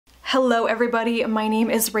Hello everybody, my name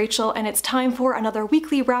is Rachel and it's time for another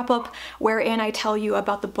weekly wrap-up wherein I tell you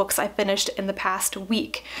about the books I finished in the past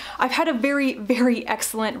week. I've had a very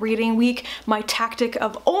excellent reading week. My tactic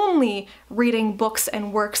of only reading books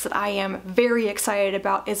and works that I am very excited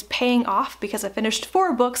about is paying off because I finished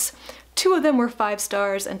 4 books. 2 of them were 5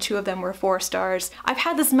 stars and 2 of them were 4 stars. I've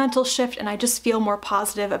had this mental shift and I just feel more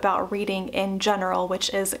positive about reading in general,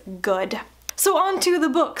 which is good. So on to the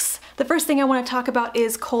books. The first thing I want to talk about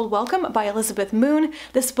is Cold Welcome by Elizabeth Moon.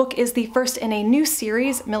 This book is the first in a new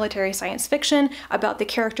series, military science fiction, about the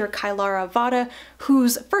character Kailara VEDA,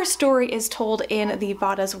 whose first story is told in the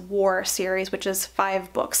VEDA's War series, which is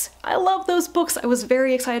 5 books. I love those books. I was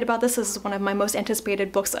very excited about this. This is one of my most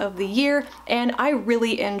anticipated books of the year, and I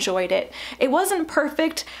really enjoyed it. It wasn't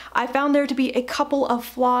perfect. I found there to be a couple of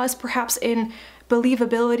flaws, perhaps in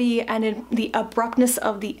believability and in the abruptness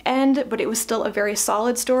of the end, but it was still a very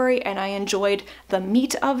solid story and I enjoyed the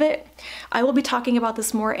meat of it. I will be talking about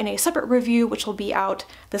this more in a separate review, which will be out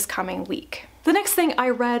this coming week. The next thing I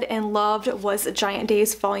read and loved was Giant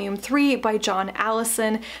Days Volume 3 by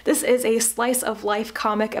Allison. This is a slice of life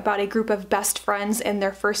comic about a group of best friends in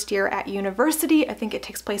their first year at university. I think it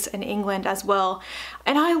takes place in England as well.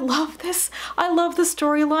 And I love this. I love the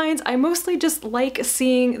storylines. I mostly just like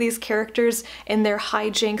seeing these characters in their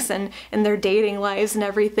hijinks and in their dating lives and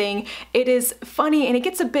everything. It is funny and it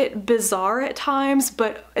gets a bit bizarre at times,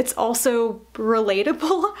 but it's also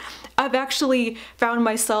relatable. I've actually found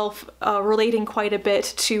myself relating quite a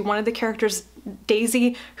bit to one of the characters,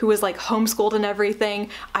 Daisy, who was like homeschooled and everything.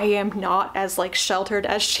 I am not as like sheltered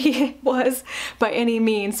as she was by any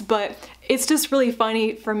means, but it's just really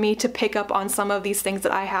funny for me to pick up on some of these things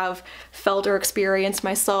that I have felt or experienced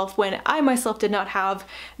myself when I myself did not have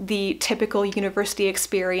the typical university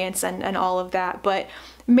experience and all of that. But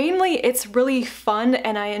mainly it's really fun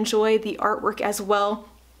and I enjoy the artwork as well.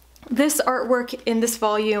 This artwork in this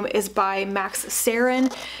volume is by Max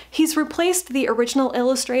Sarin. He's replaced the original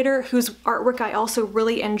illustrator, whose artwork I also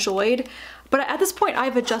really enjoyed, but at this point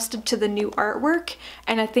I've adjusted to the new artwork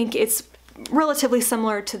and I think it's relatively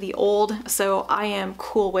similar to the old, so I am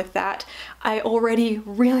cool with that. I already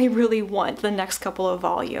really want the next couple of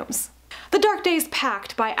volumes. The Dark Days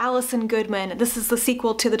Pact by Allison Goodman. This is the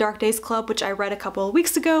sequel to The Dark Days Club, which I read a couple of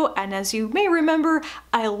weeks ago, and as you may remember,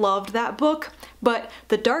 I loved that book, but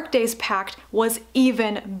The Dark Days Pact was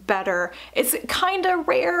even better. It's kinda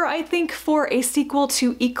rare, I think, for a sequel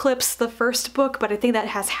to eclipse the first book, but I think that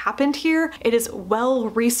has happened here. It is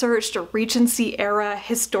well-researched Regency-era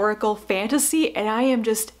historical fantasy, and I am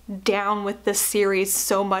just down with this series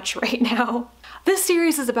so much right now. This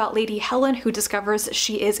series is about Lady Helen, who discovers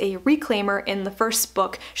she is a reclaimer in the first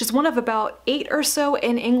book. She's one of about 8 or so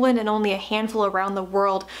in England and only a handful around the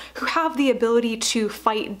world who have the ability to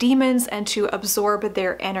fight demons and to absorb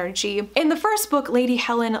their energy. In the first book, Lady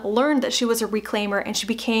Helen learned that she was a reclaimer and she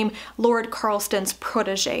became Lord Carlston's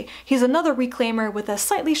protege. He's another reclaimer with a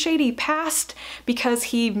slightly shady past because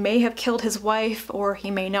he may have killed his wife or he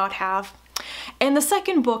may not have. In the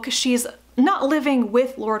second book, she's not living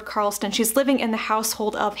with Lord Carlston, she's living in the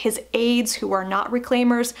household of his aides who are not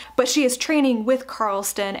reclaimers, but she is training with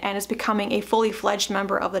Carlston and is becoming a fully fledged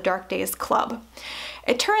member of the Dark Days Club.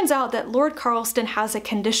 It turns out that Lord Carlston has a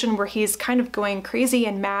condition where he's kind of going crazy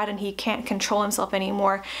and mad and he can't control himself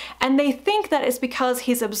anymore, and they think that it's because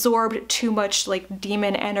he's absorbed too much like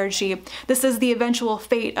demon energy. This is the eventual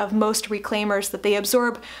fate of most reclaimers, that they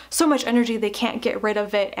absorb so much energy they can't get rid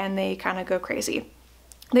of it and they kind of go crazy.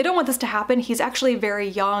 They don't want this to happen. He's actually very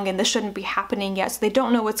young and this shouldn't be happening yet, so they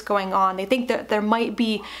don't know what's going on. They think that there might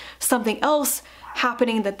be something else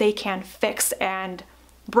happening that they can fix and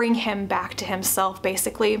bring him back to himself,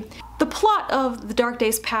 basically. The plot of The Dark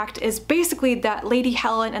Days Pact is basically that Lady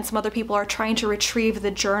Helen and some other people are trying to retrieve the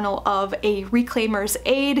journal of a reclaimer's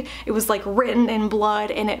aide. It was like written in blood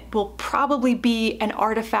and it will probably be an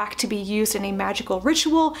artifact to be used in a magical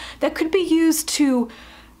ritual that could be used to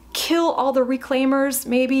kill all the reclaimers,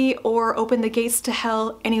 maybe, or open the gates to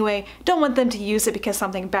hell. Anyway, don't want them to use it because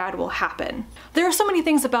something bad will happen. There are so many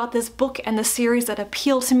things about this book and the series that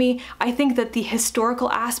appeal to me. I think that the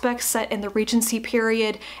historical aspect set in the Regency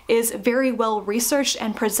period is very well researched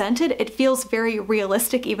and presented. It feels very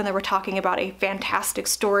realistic, even though we're talking about a fantastic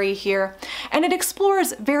story here. And it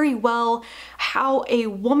explores very well how a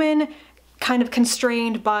woman kind of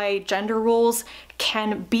constrained by gender roles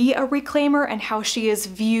can be a reclaimer, and how she is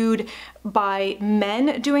viewed by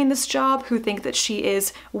men doing this job who think that she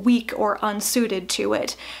is weak or unsuited to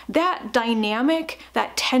it. That dynamic,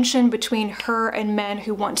 that tension between her and men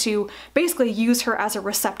who want to basically use her as a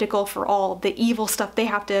receptacle for all the evil stuff they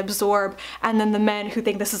have to absorb, and then the men who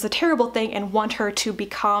think this is a terrible thing and want her to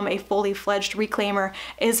become a fully fledged reclaimer,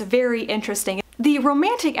 is very interesting. The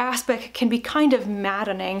romantic aspect can be kind of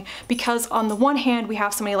maddening because on the one hand we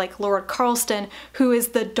have somebody like Lord Carlston, who is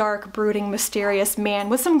the dark, brooding, mysterious man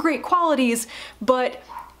with some great qualities, but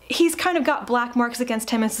he's kind of got black marks against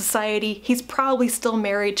him in society. He's probably still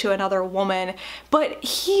married to another woman, but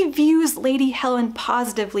he views Lady Helen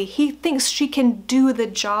positively. He thinks she can do the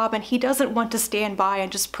job, and he doesn't want to stand by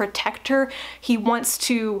and just protect her. He wants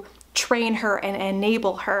to train her and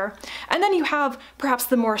enable her. And then you have perhaps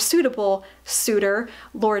the more suitable suitor,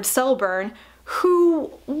 Lord Selburne,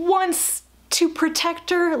 who wants to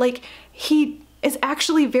protect her. Like, he is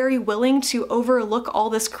actually very willing to overlook all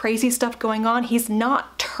this crazy stuff going on. He's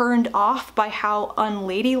not turned off by how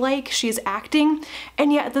unladylike she's acting,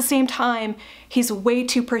 and yet at the same time he's way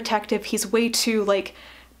too protective, he's way too like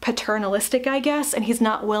paternalistic, I guess, and he's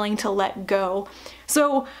not willing to let go.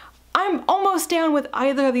 So I'm almost down with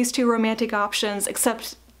either of these two romantic options,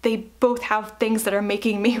 except they both have things that are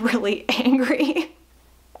making me really angry.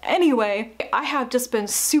 Anyway, I have just been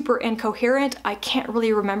super incoherent. I can't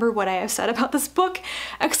really remember what I have said about this book,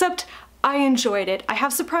 except I enjoyed it. I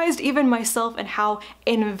have surprised even myself in how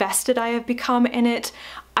invested I have become in it.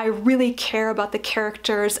 I really care about the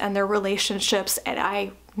characters and their relationships, and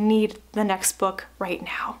I need the next book right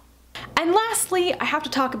now. And lastly, I have to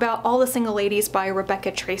talk about All the Single Ladies by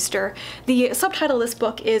Rebecca Traister. The subtitle of this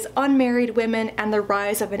book is Unmarried Women and the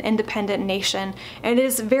Rise of an Independent Nation, and it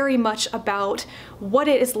is very much about what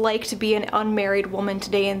it is like to be an unmarried woman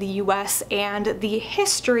today in the US and the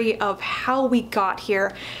history of how we got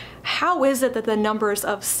here. How is it that the numbers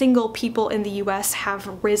of single people in the US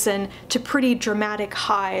have risen to pretty dramatic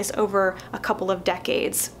highs over a couple of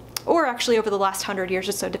decades? Or actually over the last 100 years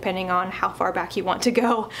or so, depending on how far back you want to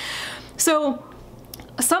go. So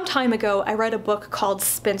some time ago I read a book called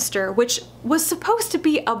Spinster, which was supposed to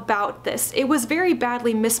be about this. It was very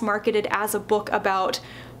badly mismarketed as a book about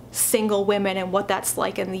single women and what that's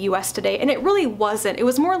like in the US today, and it really wasn't. It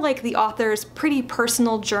was more like the author's pretty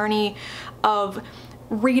personal journey of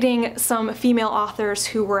reading some female authors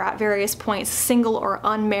who were at various points single or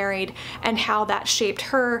unmarried, and how that shaped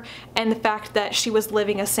her and the fact that she was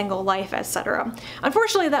living a single life, etc.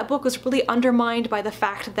 Unfortunately, that book was really undermined by the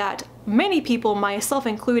fact that many people, myself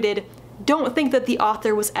included, don't think that the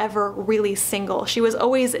author was ever really single. She was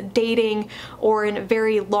always dating or in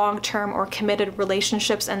very long-term or committed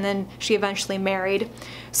relationships, and then she eventually married.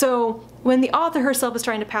 So when the author herself was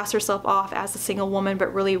trying to pass herself off as a single woman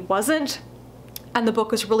but really wasn't, and the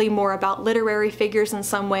book was really more about literary figures in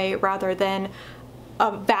some way rather than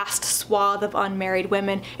a vast swath of unmarried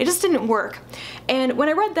women, it just didn't work. And when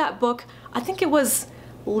I read that book, I think it was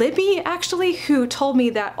Libby actually who told me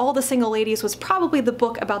that All the Single Ladies was probably the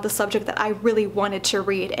book about the subject that I really wanted to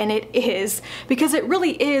read, and it is, because it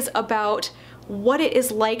really is about what it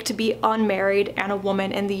is like to be unmarried and a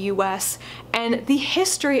woman in the US, and the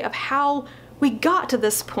history of how we got to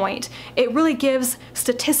this point. It really gives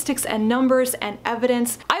statistics and numbers and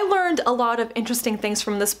evidence. I learned a lot of interesting things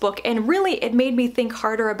from this book, and really it made me think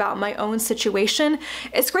harder about my own situation.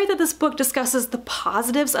 It's great that this book discusses the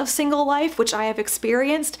positives of single life, which I have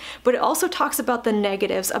experienced, but it also talks about the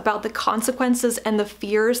negatives, about the consequences and the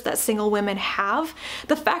fears that single women have.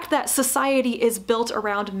 The fact that society is built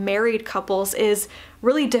around married couples is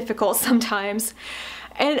really difficult sometimes.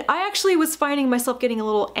 And I actually was finding myself getting a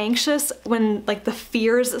little anxious when like the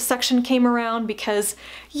fears section came around, because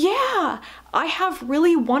yeah, I have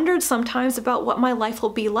really wondered sometimes about what my life will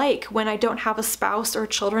be like when I don't have a spouse or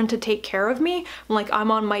children to take care of me. Like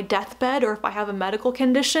I'm on my deathbed, or if I have a medical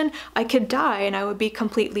condition, I could die and I would be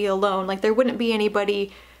completely alone. Like there wouldn't be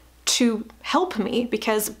anybody to help me,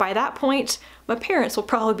 because by that point my parents will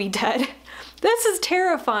probably be dead. This is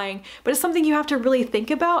terrifying, but it's something you have to really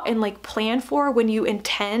think about and like plan for when you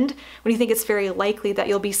think it's very likely that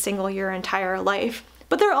you'll be single your entire life.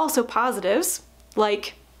 But there are also positives,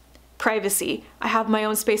 like privacy. I have my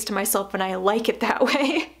own space to myself and I like it that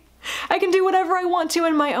way. I can do whatever I want to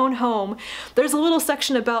in my own home. There's a little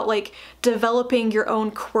section about like developing your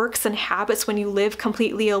own quirks and habits when you live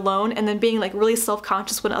completely alone, and then being like really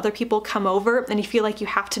self-conscious when other people come over and you feel like you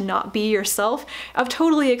have to not be yourself. I've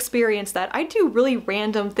totally experienced that. I do really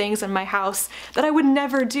random things in my house that I would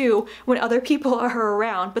never do when other people are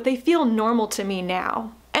around, but they feel normal to me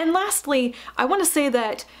now. And lastly, I want to say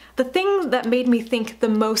that the thing that made me think the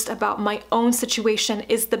most about my own situation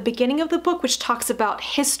is the beginning of the book, which talks about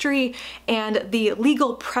history and the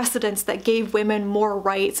legal precedents that gave women more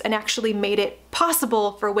rights and actually made it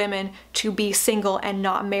possible for women to be single and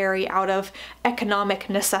not marry out of economic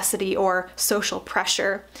necessity or social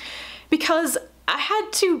pressure. Because I had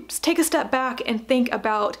to take a step back and think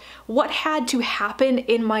about what had to happen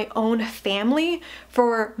in my own family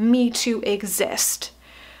for me to exist.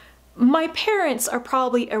 My parents are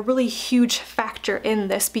probably a really huge factor in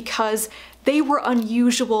this because they were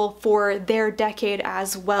unusual for their decade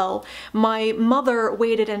as well. My mother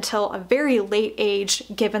waited until a very late age,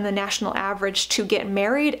 given the national average, to get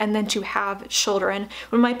married and then to have children.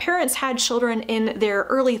 When my parents had children in their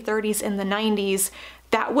early 30s in the 90s,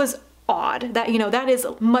 that was odd. That is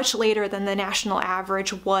much later than the national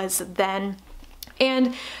average was then.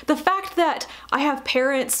 And the fact that I have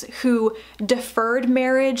parents who deferred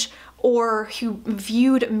marriage or who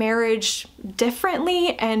viewed marriage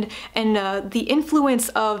differently, and the influence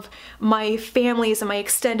of my family's and my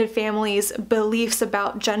extended family's beliefs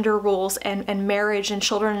about gender roles and marriage and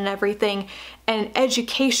children and everything, and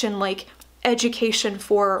education, like education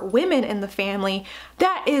for women in the family,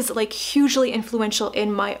 that is like hugely influential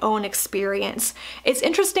in my own experience. It's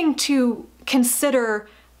interesting to consider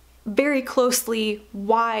very closely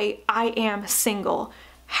why I am single.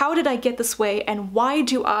 How did I get this way, and why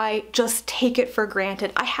do I just take it for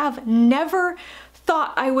granted? I have never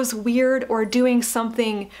thought I was weird or doing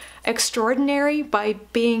something extraordinary by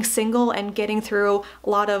being single and getting through a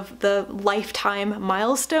lot of the lifetime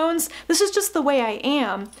milestones. This is just the way I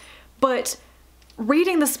am. But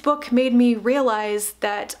reading this book made me realize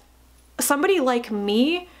that somebody like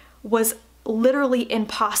me was literally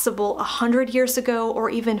impossible 100 years ago or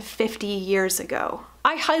even 50 years ago.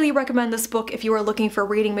 I highly recommend this book if you are looking for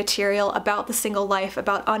reading material about the single life,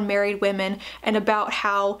 about unmarried women, and about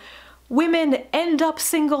how women end up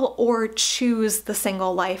single or choose the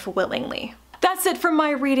single life willingly. That's it for my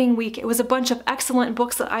reading week. It was a bunch of excellent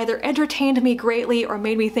books that either entertained me greatly or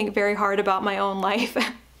made me think very hard about my own life.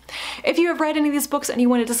 If you have read any of these books and you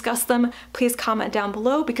want to discuss them, please comment down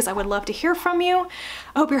below because I would love to hear from you.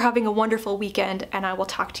 I hope you're having a wonderful weekend, and I will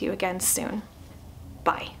talk to you again soon.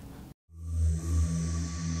 Bye.